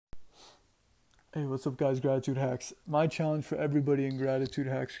Hey, what's up, guys? Gratitude Hacks. My challenge for everybody in Gratitude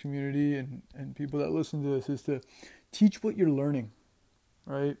Hacks community and people that listen to this is to teach what you're learning,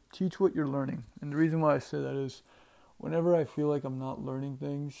 right? Teach what you're learning. And the reason why I say that is whenever I feel like I'm not learning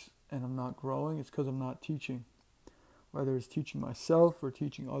things and I'm not growing, it's because I'm not teaching. Whether it's teaching myself or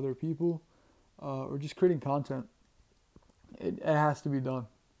teaching other people or just creating content, it has to be done.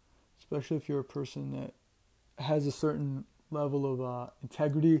 Especially if you're a person that has a certain level of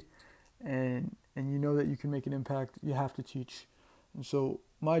integrity and you know that you can make an impact, you have to teach. And so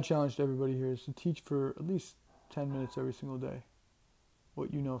my challenge to everybody here is to teach for at least 10 minutes every single day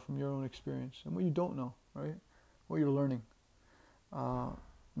what you know from your own experience and what you don't know, right? What you're learning.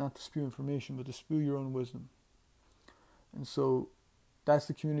 Not to spew information, but to spew your own wisdom. And so that's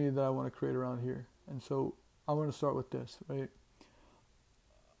the community that I want to create around here. And so I want to start with this, right?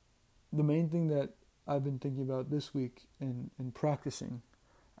 The main thing that I've been thinking about this week and practicing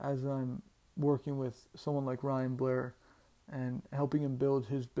as I'm working with someone like Ryan Blair and helping him build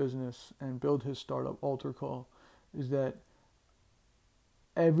his business and build his startup Altar Call is that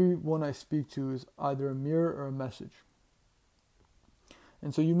everyone I speak to is either a mirror or a message.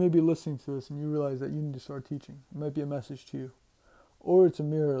 And so you may be listening to this and you realize that you need to start teaching. It might be a message to you. Or it's a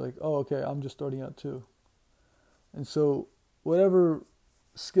mirror like, oh, okay, I'm just starting out too. And so whatever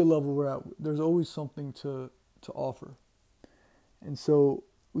skill level we're at, there's always something to offer. And so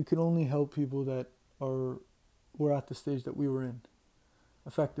we can only help people that were at the stage that we were in,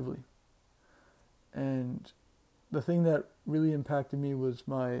 effectively. And the thing that really impacted me was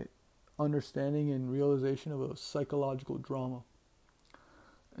my understanding and realization of a psychological drama.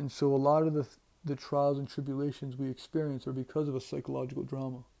 And so a lot of the trials and tribulations we experience are because of a psychological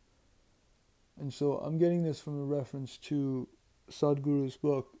drama. And so I'm getting this from a reference to Sadhguru's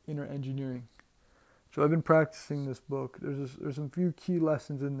book, Inner Engineering. So I've been practicing this book. There's some few key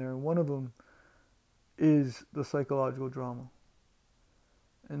lessons in there. And one of them is the psychological drama.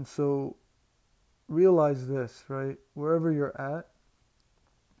 And so realize this, right? Wherever you're at,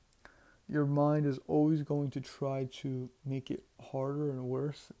 your mind is always going to try to make it harder and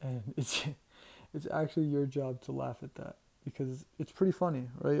worse. And it's actually your job to laugh at that because it's pretty funny,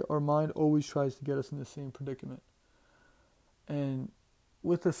 right? Our mind always tries to get us in the same predicament. And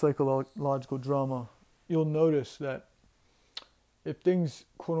with the psychological drama, you'll notice that if things,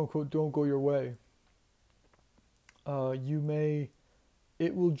 quote unquote, don't go your way,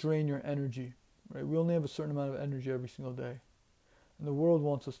 it will drain your energy, right? We only have a certain amount of energy every single day. And the world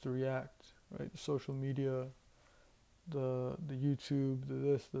wants us to react, right? The social media, the YouTube, the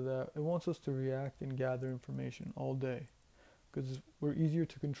this, the that. It wants us to react and gather information all day because we're easier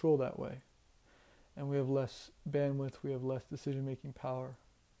to control that way. And we have less bandwidth, we have less decision-making power.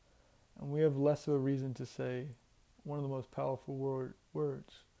 And we have less of a reason to say one of the most powerful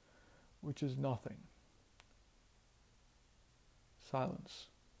words, which is nothing. Silence.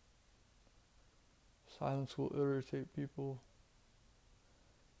 Silence will irritate people.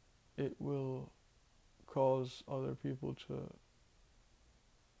 It will cause other people to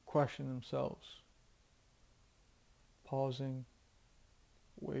question themselves. Pausing,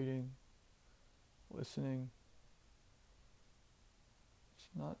 waiting, listening.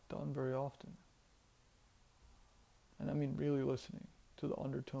 It's not done very often. And I mean really listening to the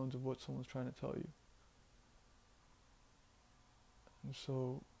undertones of what someone's trying to tell you. And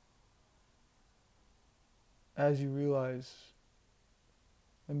so, as you realize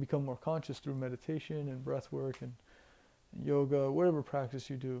and become more conscious through meditation and breath work and yoga, whatever practice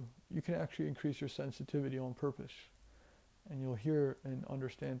you do, you can actually increase your sensitivity on purpose. And you'll hear and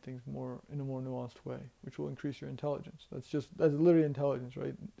understand things in a more nuanced way, which will increase your intelligence. That's literally intelligence,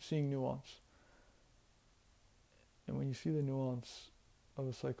 right? Seeing nuance. And when you see the nuance of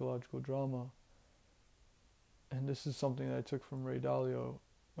a psychological drama, and this is something that I took from Ray Dalio,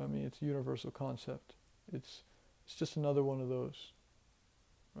 I mean, it's a universal concept. It's just another one of those,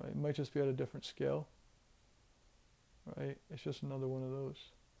 right? It might just be at a different scale, right? It's just another one of those.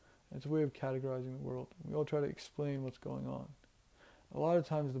 It's a way of categorizing the world. We all try to explain what's going on. A lot of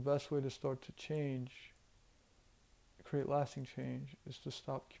times the best way to start to change, create lasting change, is to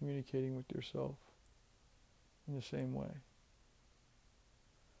stop communicating with yourself in the same way.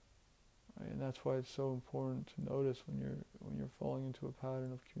 Right? And that's why it's so important to notice when you're falling into a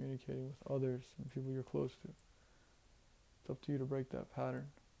pattern of communicating with others and people you're close to. It's up to you to break that pattern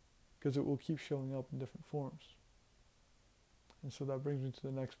because it will keep showing up in different forms. And so that brings me to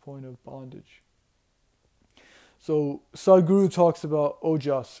the next point of bondage. So Sadhguru talks about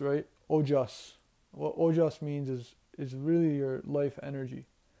ojas, right? Ojas. What ojas means is really your life energy.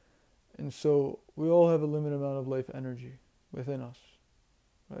 And so we all have a limited amount of life energy within us,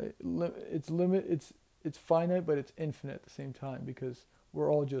 right? It's finite, but it's infinite at the same time, because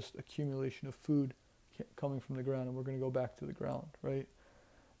we're all just accumulation of food coming from the ground, and we're going to go back to the ground, right?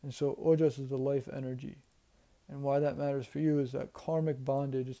 And so ojas is the life energy. And why that matters for you is that karmic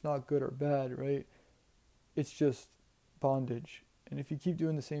bondage, it's not good or bad, right? It's just bondage. And if you keep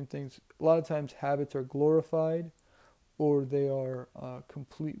doing the same things, a lot of times habits are glorified, or they are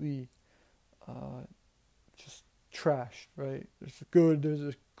completely just trashed, right?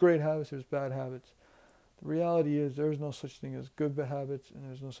 There's great habits, there's bad habits. The reality is there's no such thing as good habits, and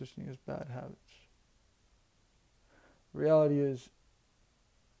there's no such thing as bad habits. The reality is,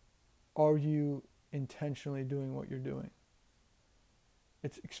 are you intentionally doing what you're doing?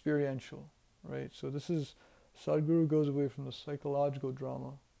 It's experiential, right? So this is, Sadhguru goes away from the psychological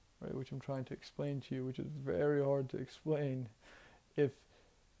drama, right, which I'm trying to explain to you, which is very hard to explain. If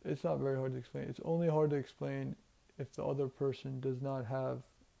it's not very hard to explain, it's only hard to explain if the other person does not have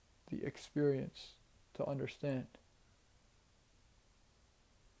the experience to understand.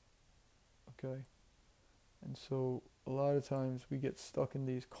 Okay? And so a lot of times we get stuck in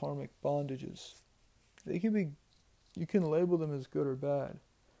these karmic bondages. They can be, you can label them as good or bad,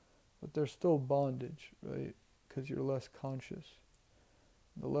 but they're still bondage, right? Because you're less conscious.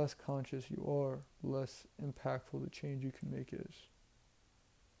 The less conscious you are, the less impactful the change you can make is.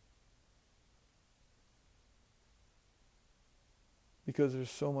 Because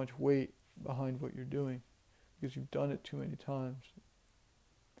there's so much weight behind what you're doing, because you've done it too many times.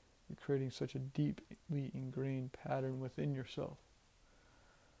 You're creating such a deeply ingrained pattern within yourself.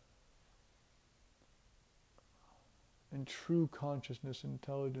 And true consciousness and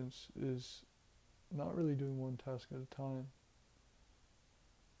intelligence is not really doing one task at a time,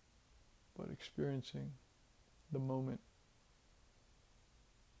 but experiencing the moment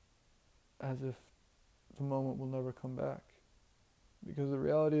as if the moment will never come back. Because the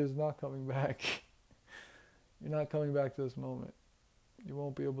reality is not coming back. You're not coming back to this moment. You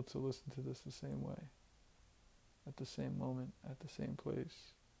won't be able to listen to this the same way, at the same moment, at the same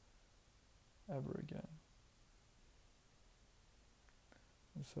place, ever again.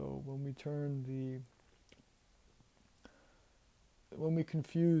 And so when we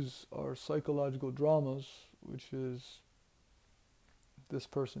confuse our psychological dramas, which is this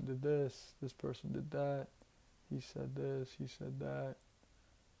person did this person did that, he said this, he said that,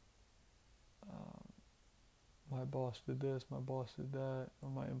 my boss did this, my boss did that, or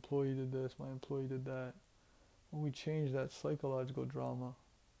my employee did this, my employee did that. When we change that psychological drama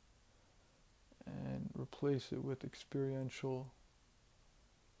and replace it with experiential,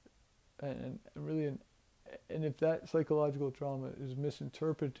 and if that psychological drama is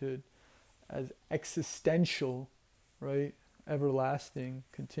misinterpreted as existential, right, everlasting,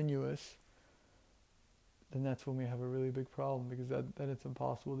 continuous, then that's when we have a really big problem, because then it's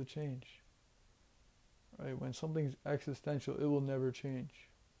impossible to change. Right? When something's existential, it will never change.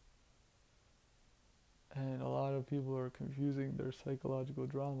 And a lot of people are confusing their psychological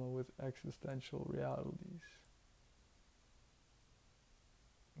drama with existential realities,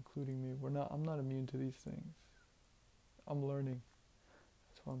 including me. I'm not immune to these things. I'm learning.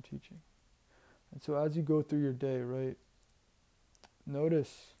 That's why I'm teaching. And so as you go through your day, right,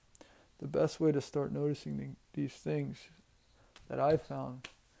 notice the best way to start noticing these things that I found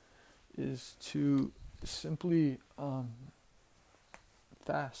is to simply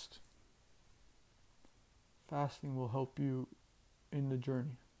fast. Fasting will help you in the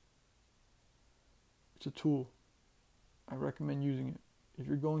journey. It's a tool. I recommend using it. If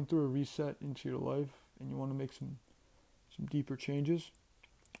you're going through a reset into your life and you want to make some deeper changes,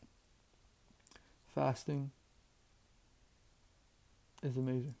 fasting is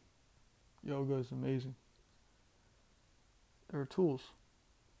amazing. Yoga is amazing. There are tools.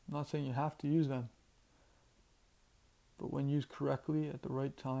 I'm not saying you have to use them, but when used correctly at the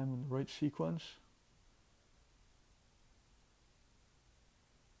right time in the right sequence,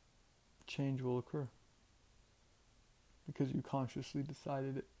 change will occur, because you consciously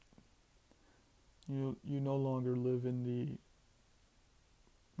decided it. You no longer live in the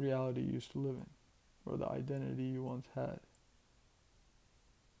reality you used to live in, or the identity you once had.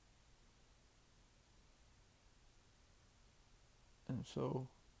 And so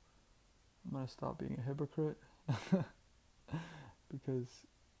I'm going to stop being a hypocrite because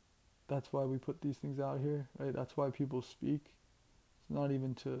that's why we put these things out here, right? That's why people speak. It's not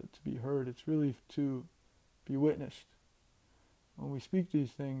even to be heard. It's really to be witnessed. When we speak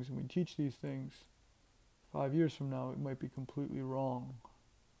these things and we teach these things, 5 years from now, it might be completely wrong.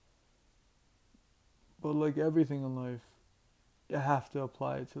 But like everything in life, you have to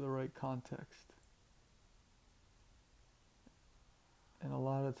apply it to the right context. And a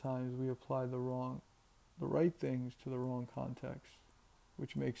lot of times we apply the right things to the wrong context,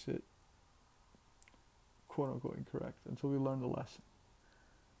 which makes it quote unquote incorrect until we learn the lesson.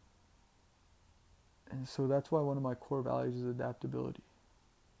 And so that's why one of my core values is adaptability.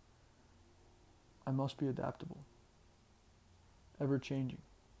 I must be adaptable, ever changing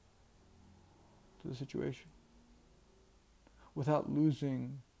to the situation, without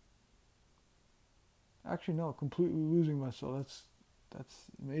completely losing myself. That's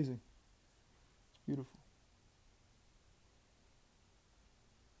amazing. It's beautiful.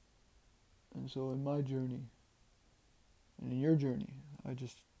 And so in my journey, and in your journey,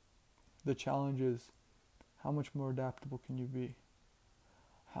 the challenge is, how much more adaptable can you be?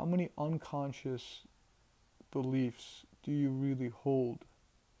 How many unconscious beliefs do you really hold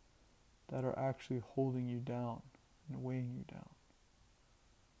that are actually holding you down and weighing you down?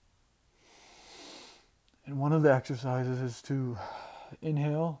 And one of the exercises is to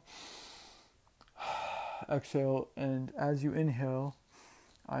inhale, exhale, and as you inhale,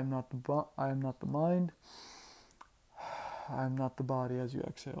 I am not the mind, I am not the body as you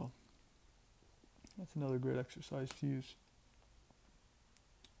exhale. That's another great exercise to use.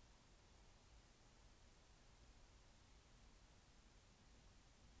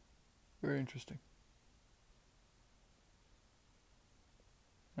 Very interesting.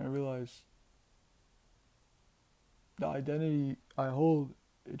 I realize the identity I hold,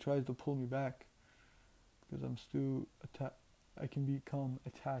 it tries to pull me back because I'm still I can become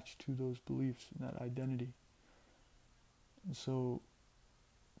attached to those beliefs and that identity. And so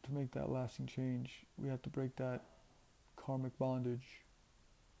to make that lasting change, we have to break that karmic bondage.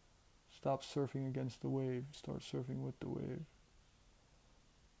 Stop surfing against the wave, start surfing with the wave.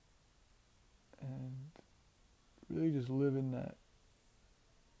 And really just live in that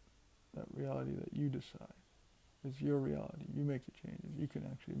reality that you decide. It's your reality. You make the changes. You can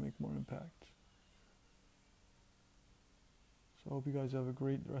actually make more impact. So I hope you guys have a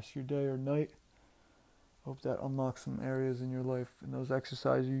great rest of your day or night. Hope that unlocks some areas in your life. And those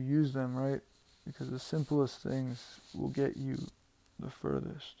exercises, you use them, right? Because the simplest things will get you the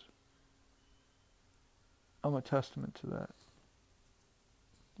furthest. I'm a testament to that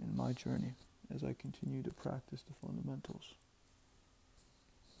in my journey as I continue to practice the fundamentals.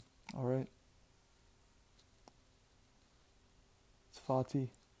 All right. It's Fatih,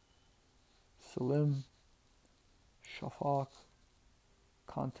 Salim, Shafak.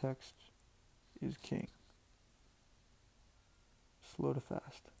 Context is king. Slow to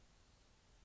fast.